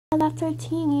That's our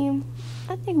team.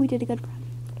 I think we did a good run.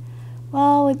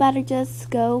 Well, we better just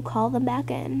go call them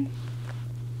back in.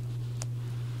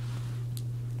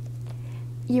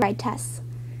 You're right, Tess.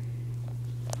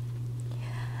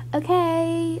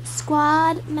 Okay,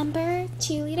 squad member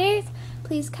cheerleaders,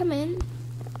 please come in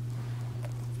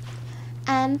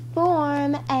and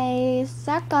form a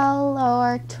circle,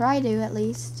 or try to at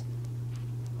least.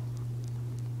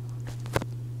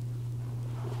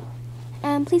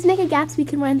 And please make a gap so we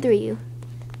can run through you.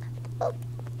 Oh,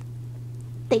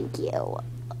 thank you.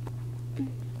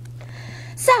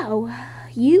 So,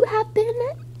 you have been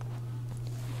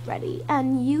ready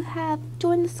and you have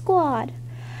joined the squad.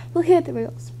 Well, here are the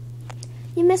rules.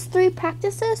 You missed 3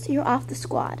 practices, you're off the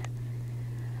squad.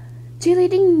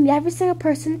 Cheerleading every single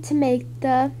person to make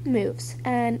the moves,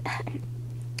 and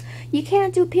you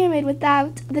can't do a pyramid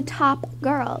without the top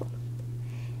girl.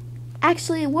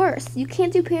 Actually, worse, you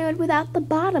can't do pyramid without the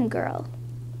bottom girl.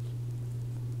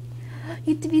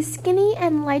 You have to be skinny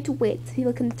and lightweight so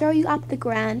people can throw you up the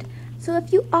ground. So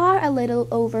if you are a little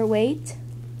overweight,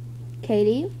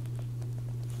 Katie,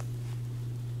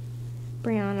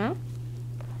 Brianna,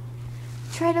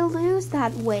 try to lose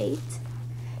that weight,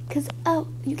 because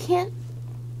you can't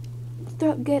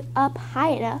get up high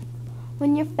enough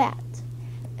when you're fat.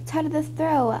 It's harder to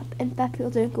throw up, and fat people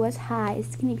don't go as high as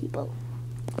skinny people.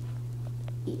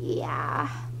 Yeah.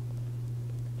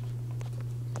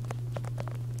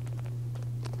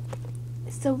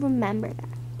 So remember that.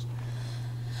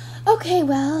 Okay,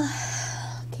 well,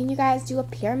 can you guys do a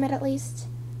pyramid at least?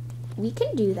 We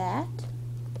can do that.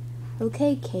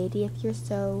 Okay, Katie, if you're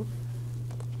so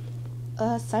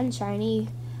sunshiny,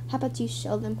 how about you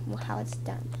show them how it's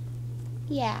done?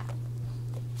 Yeah.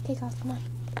 Okay, guys, come on.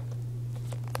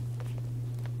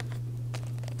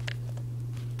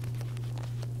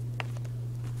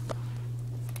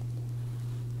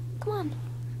 Come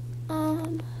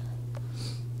on.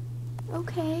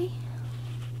 Okay.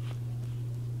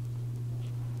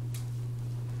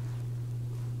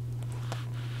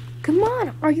 Come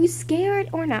on, are you scared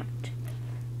or not?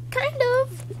 Kind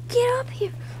of. Get up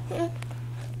here.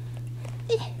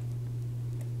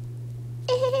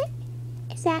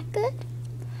 Is that good?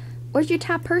 Where's your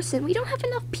top person? We don't have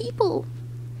enough people.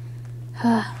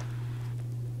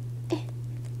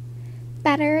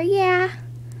 Better, yeah.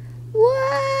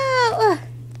 Whoa!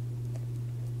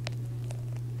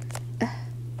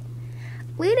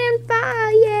 We didn't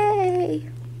fall, yay!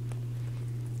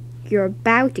 You're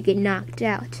about to get knocked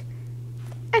out.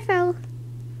 I fell.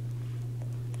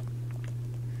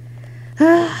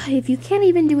 If you can't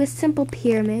even do a simple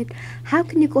pyramid, how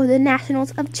can you go to the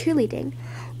nationals of cheerleading?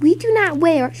 We do not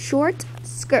wear short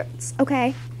skirts,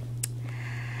 okay?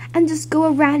 And just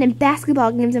go around in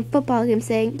basketball games and football games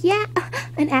saying, yeah,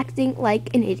 and acting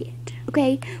like an idiot,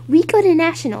 okay? We go to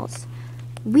nationals.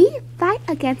 We fight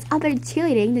against other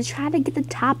cheerleading to try to get the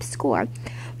top score.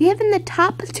 We have been the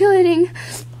top cheerleading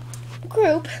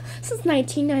group since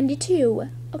 1992,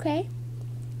 okay?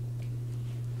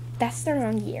 That's the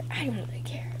wrong year. I don't really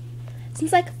care.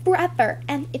 Seems like forever.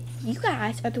 And if you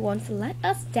guys are the ones to let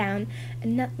us down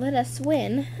and not let us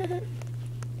win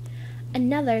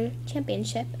another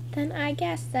championship, then I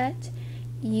guess that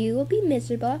you will be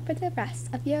miserable for the rest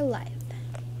of your life.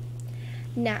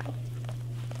 Now,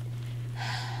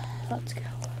 let's go.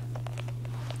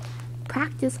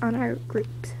 Practice on our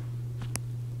groups.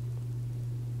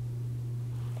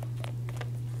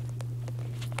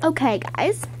 Okay,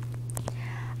 guys.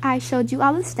 I showed you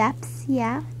all the steps,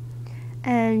 yeah.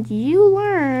 And you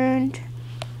learned.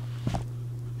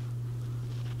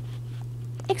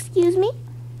 Excuse me?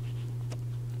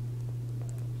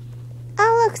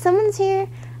 Oh, look, someone's here.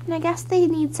 And I guess they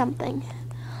need something.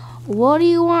 What do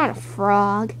you want,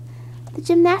 frog? The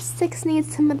gymnastics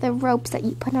needs some of the ropes that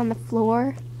you put on the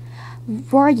floor.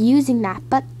 We're using that,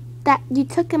 but that you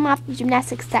took them off the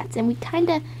gymnastics sets, and we kind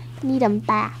of need them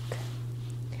back.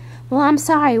 Well, I'm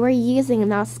sorry, we're using them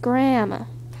now, scram.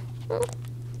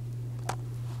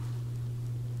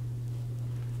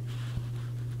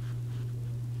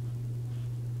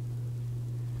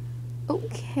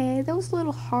 Okay, that was a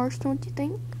little harsh, don't you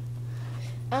think?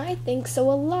 I think so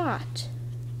a lot.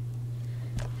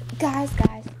 Guys.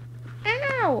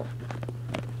 Ow!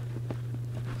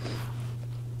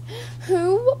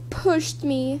 Who pushed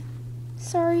me?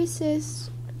 Sorry, sis.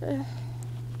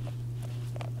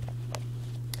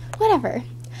 Whatever.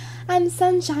 I'm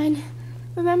Sunshine.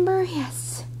 Remember?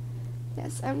 Yes.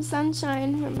 Yes, I'm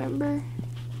Sunshine. Remember?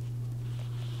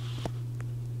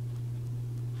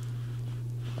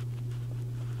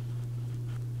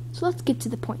 So let's get to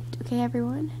the point, okay,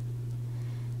 everyone?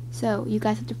 So you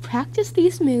guys have to practice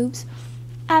these moves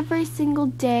every single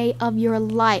day of your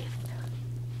life.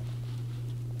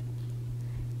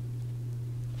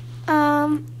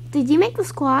 Did you make the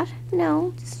squad?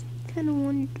 No, just kind of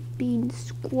wanted to be in the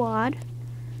squad.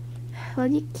 Well,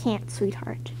 you can't,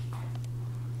 sweetheart.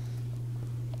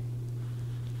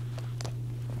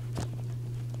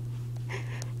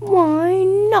 Why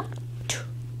not?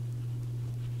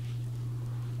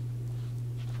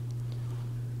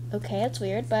 Okay, that's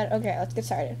weird, but okay, let's get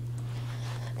started.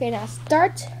 Okay, now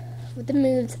start with the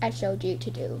moves I showed you to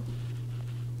do.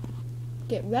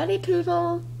 Get ready,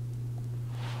 Poodle.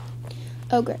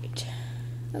 Oh, great.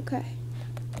 Okay.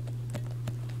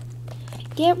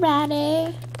 Get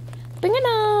ready. Bring it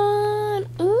on.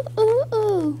 Ooh, ooh,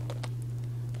 ooh.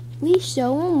 We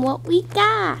show them what we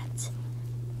got.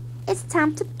 It's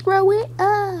time to throw it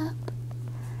up.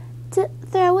 To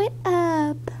throw it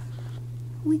up.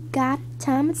 We got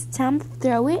time. It's time to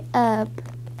throw it up.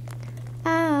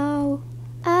 Ow.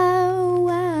 Ow,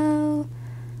 ow.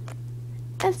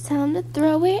 It's time to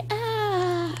throw it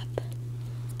up.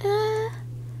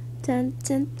 Dun,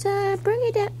 dun, dun. Bring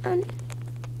it down.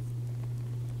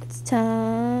 It's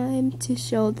time to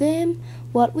show them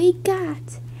what we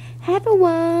got.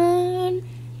 Everyone,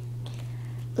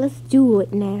 let's do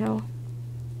it now.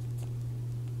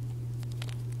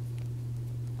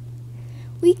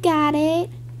 We got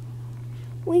it.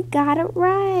 We got it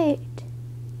right.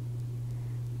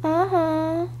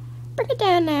 Bring it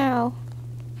down now.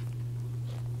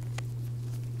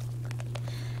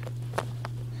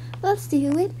 Let's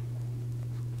do it.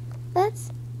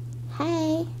 Let's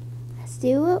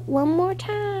do it one more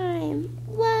time.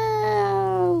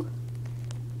 Whoa.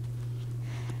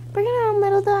 Bring it on,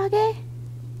 little doggy.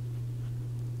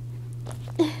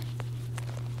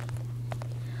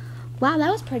 Wow, that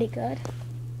was pretty good.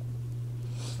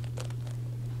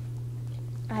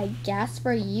 I guess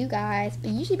for you guys, but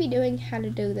you should be doing how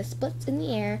to do the splits in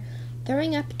the air,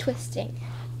 throwing up, twisting.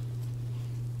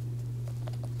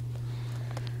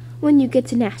 When you get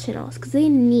to nationals, because they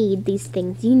need these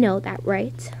things. You know that,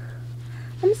 right?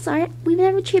 I'm sorry, we've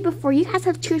never cheered before. You guys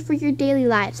have cheered for your daily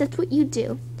lives. That's what you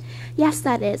do. Yes,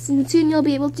 that is. And soon you'll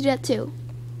be able to do that too.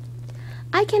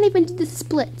 I can't even do the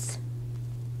splits.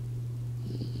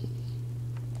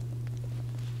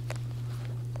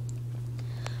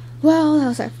 Well, that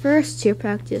was our first cheer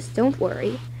practice. Don't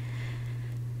worry.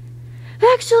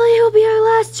 Actually, it will be our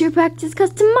last cheer practice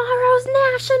because tomorrow's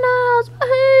nationals.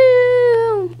 Woohoo!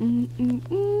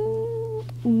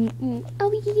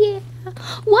 Oh yeah!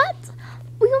 What?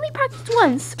 We only practiced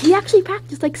once. We actually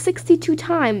practiced like 62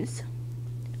 times.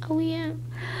 Oh yeah.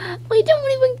 We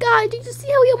don't even got it. Did you see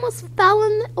how we almost fell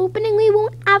in the opening? We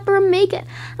won't ever make it.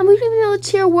 And we don't even know the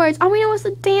cheer words. All we know is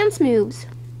the dance moves.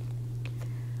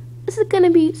 This is gonna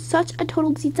be such a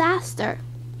total disaster.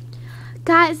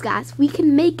 Guys, we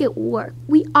can make it work.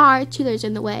 We are cheerleaders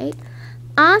in the way.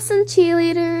 Awesome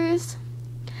cheerleaders.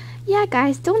 Yeah,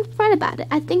 guys, don't fret about it.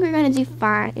 I think we're gonna do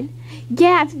fine.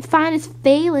 Yeah, fine is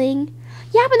failing.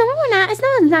 Yeah, but no, we're not. It's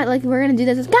not like we're gonna do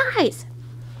this. Guys!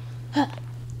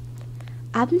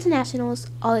 I've been to nationals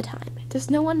all the time. There's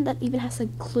no one that even has a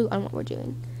clue on what we're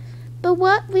doing. But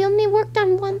what? We only worked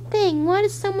on one thing. What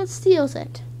if someone steals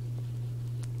it?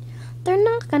 They're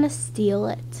not gonna steal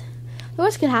it. The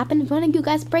worst could happen if one of you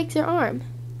guys breaks your arm.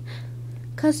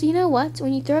 Because you know what?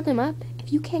 When you throw them up,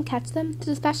 if you can't catch them, there's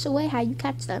a special way how you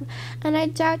catch them. And I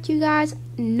doubt you guys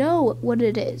know what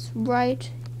it is, right?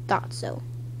 Thought so.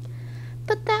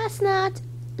 But that's not...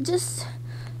 Just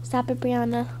stop it,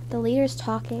 Brianna. The leader's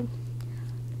talking.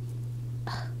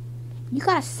 You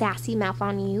got a sassy mouth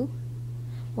on you.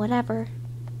 Whatever.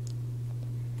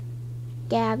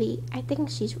 Gabby, I think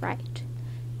she's right.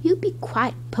 You be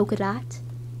quiet, Polka Dot.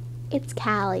 It's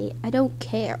Callie. I don't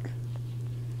care.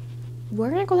 We're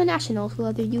gonna go to nationals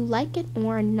whether you like it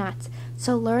or not.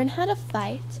 So learn how to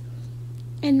fight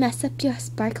and mess up your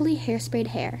sparkly hairsprayed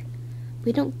hair.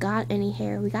 We don't got any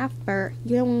hair. We got fur.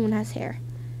 You're the only one who has hair.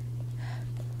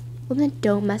 Well then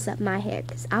don't mess up my hair,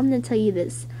 because I'm gonna tell you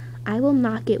this. I will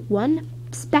not get one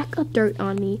speck of dirt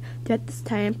on me throughout this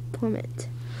time permit.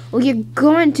 Well, you're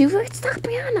going to. Stop,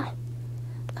 Brianna.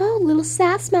 Oh, little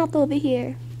sass mouth over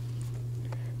here.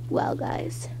 Well,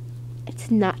 guys, it's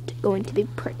not going to be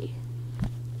pretty.